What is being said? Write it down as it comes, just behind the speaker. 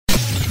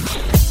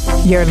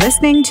You're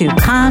listening to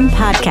Kan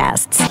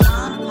Podcasts.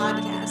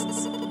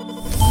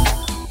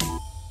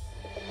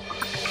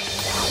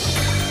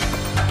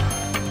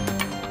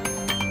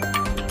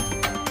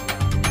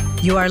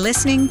 You are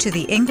listening to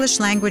the English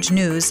language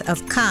news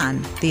of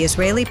Kan, the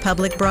Israeli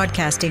Public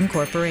Broadcasting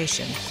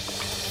Corporation.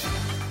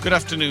 Good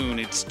afternoon.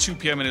 It's 2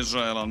 p.m. in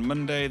Israel on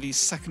Monday, the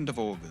 2nd of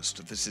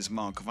August. This is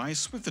Mark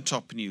Weiss with the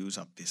top news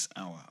at this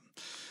hour.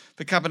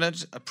 The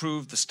Cabinet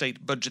approved the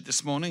state budget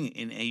this morning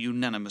in a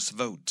unanimous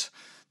vote.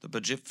 The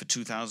budget for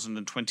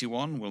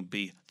 2021 will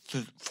be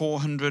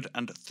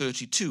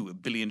 432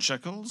 billion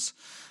shekels,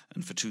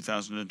 and for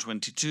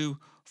 2022,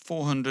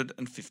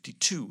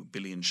 452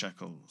 billion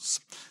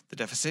shekels. The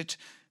deficit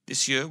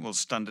this year will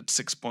stand at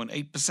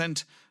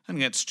 6.8%, and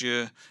next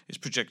year is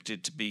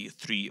projected to be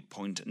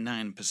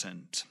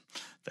 3.9%.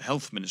 The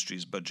Health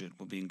Ministry's budget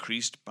will be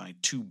increased by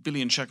 2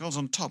 billion shekels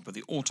on top of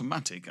the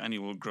automatic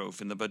annual growth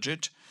in the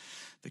budget.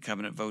 The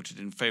Cabinet voted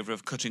in favour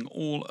of cutting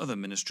all other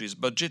ministries'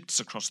 budgets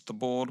across the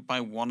board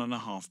by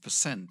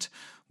 1.5%,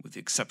 with the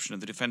exception of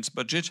the defence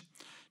budget,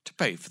 to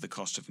pay for the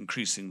cost of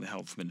increasing the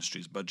Health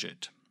Ministry's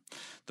budget.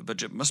 The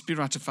budget must be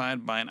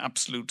ratified by an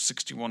absolute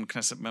 61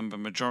 Knesset member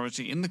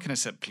majority in the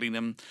Knesset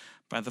plenum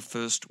by the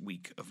first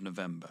week of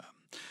November.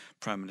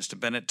 Prime Minister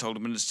Bennett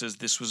told ministers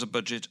this was a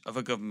budget of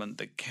a government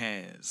that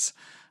cares.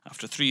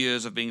 After 3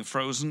 years of being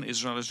frozen,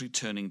 Israel is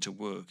returning to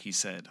work, he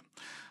said.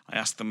 I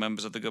asked the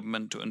members of the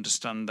government to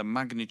understand the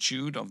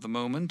magnitude of the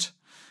moment.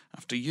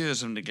 After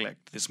years of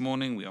neglect, this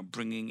morning we are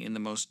bringing in the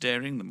most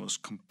daring, the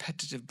most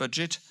competitive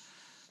budget,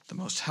 the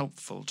most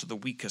helpful to the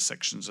weaker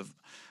sections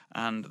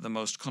and the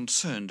most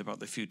concerned about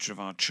the future of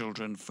our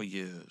children for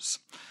years.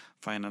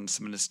 Finance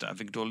Minister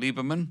Avigdor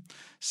Lieberman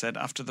said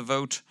after the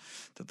vote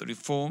that the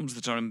reforms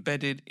that are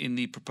embedded in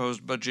the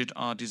proposed budget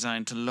are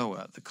designed to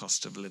lower the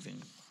cost of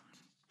living.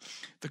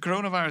 The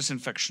coronavirus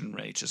infection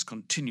rate has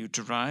continued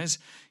to rise.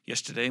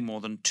 Yesterday,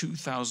 more than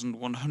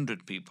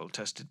 2,100 people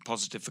tested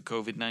positive for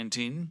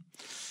COVID-19,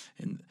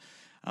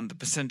 and the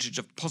percentage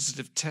of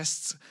positive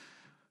tests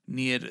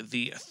neared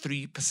the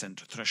 3%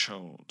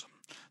 threshold.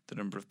 The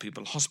number of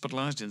people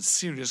hospitalised in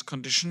serious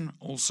condition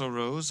also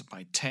rose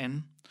by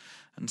 10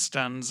 and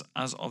stands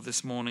as of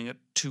this morning at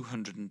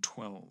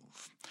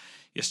 212.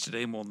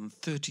 Yesterday, more than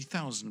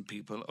 30,000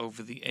 people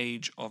over the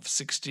age of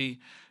 60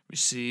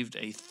 received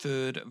a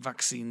third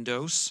vaccine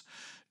dose,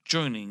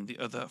 joining the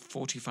other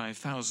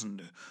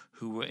 45,000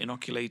 who were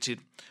inoculated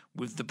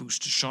with the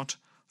booster shot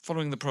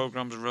following the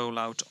programme's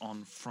rollout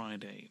on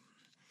Friday.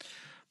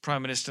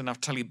 Prime Minister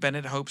Naftali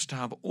Bennett hopes to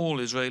have all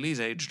Israelis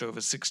aged over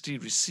 60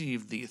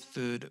 receive the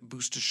third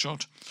booster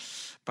shot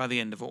by the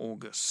end of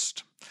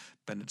August.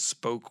 Bennett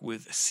spoke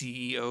with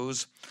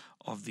CEOs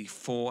of the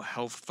 4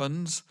 health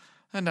funds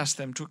and asked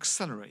them to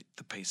accelerate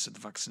the pace of the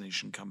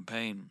vaccination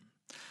campaign.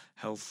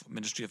 Health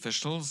Ministry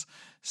officials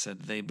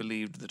said they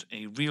believed that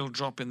a real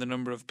drop in the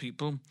number of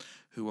people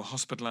who were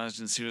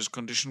hospitalised in serious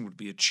condition would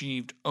be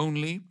achieved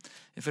only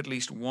if at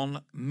least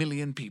 1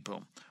 million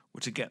people were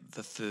to get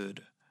the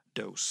third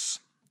dose.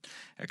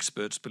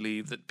 Experts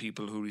believe that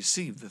people who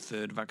receive the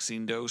third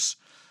vaccine dose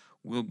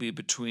will be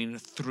between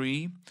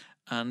 3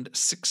 and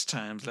 6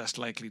 times less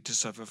likely to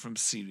suffer from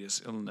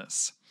serious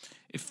illness,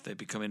 if they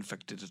become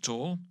infected at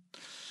all,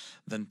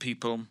 than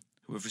people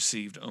who have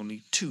received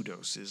only 2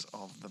 doses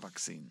of the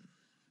vaccine.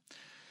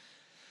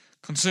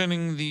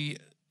 Concerning the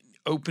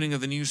opening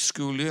of the new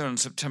school year on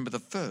September the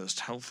 1st,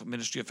 Health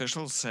Ministry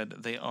officials said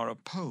they are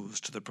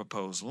opposed to the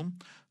proposal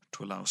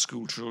to allow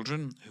school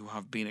children who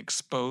have been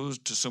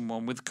exposed to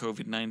someone with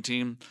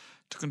COVID-19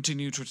 to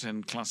continue to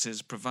attend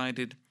classes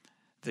provided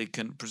they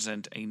can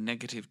present a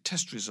negative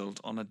test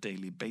result on a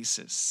daily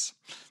basis.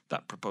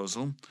 That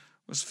proposal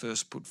was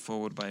first put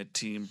forward by a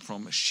team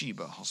from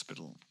Sheba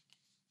Hospital.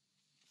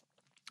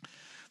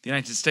 The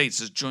United States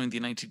has joined the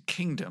United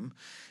Kingdom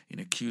in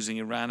accusing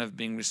Iran of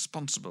being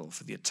responsible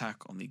for the attack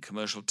on the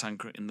commercial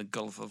tanker in the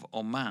Gulf of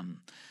Oman,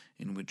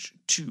 in which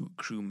 2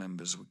 crew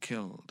members were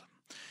killed.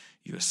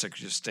 U.S.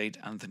 Secretary of State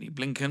Anthony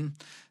Blinken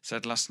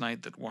said last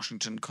night that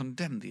Washington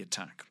condemned the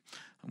attack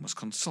and was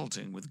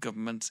consulting with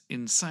governments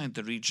inside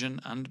the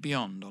region and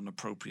beyond on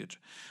appropriate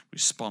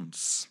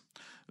response.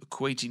 A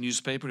Kuwaiti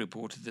newspaper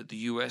reported that the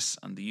US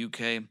and the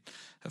UK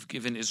have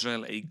given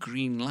Israel a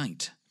green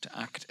light to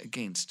act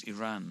against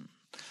Iran.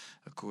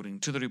 According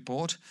to the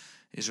report,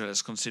 Israel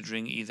is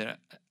considering either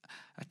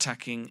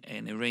attacking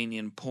an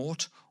Iranian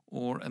port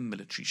or a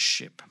military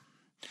ship.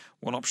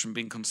 One option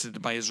being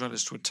considered by Israel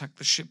is to attack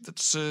the ship that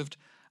served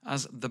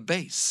as the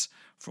base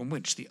from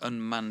which the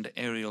unmanned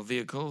aerial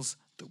vehicles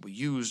that were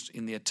used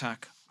in the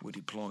attack were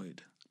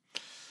deployed.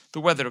 The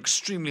weather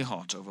extremely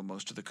hot over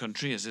most of the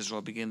country as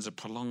Israel begins a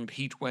prolonged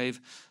heat wave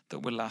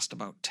that will last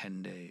about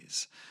 10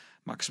 days.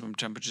 Maximum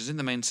temperatures in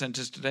the main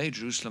centres today: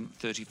 Jerusalem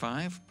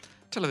 35,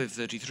 Tel Aviv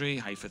 33,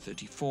 Haifa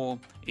 34,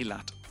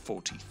 Eilat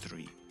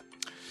 43.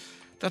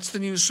 That's the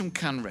news from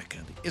Kan Reka,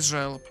 the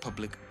Israel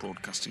Public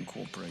Broadcasting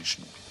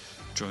Corporation.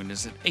 Join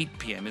us at 8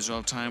 p.m.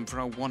 Israel time for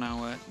our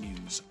 1-hour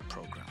news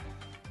programme.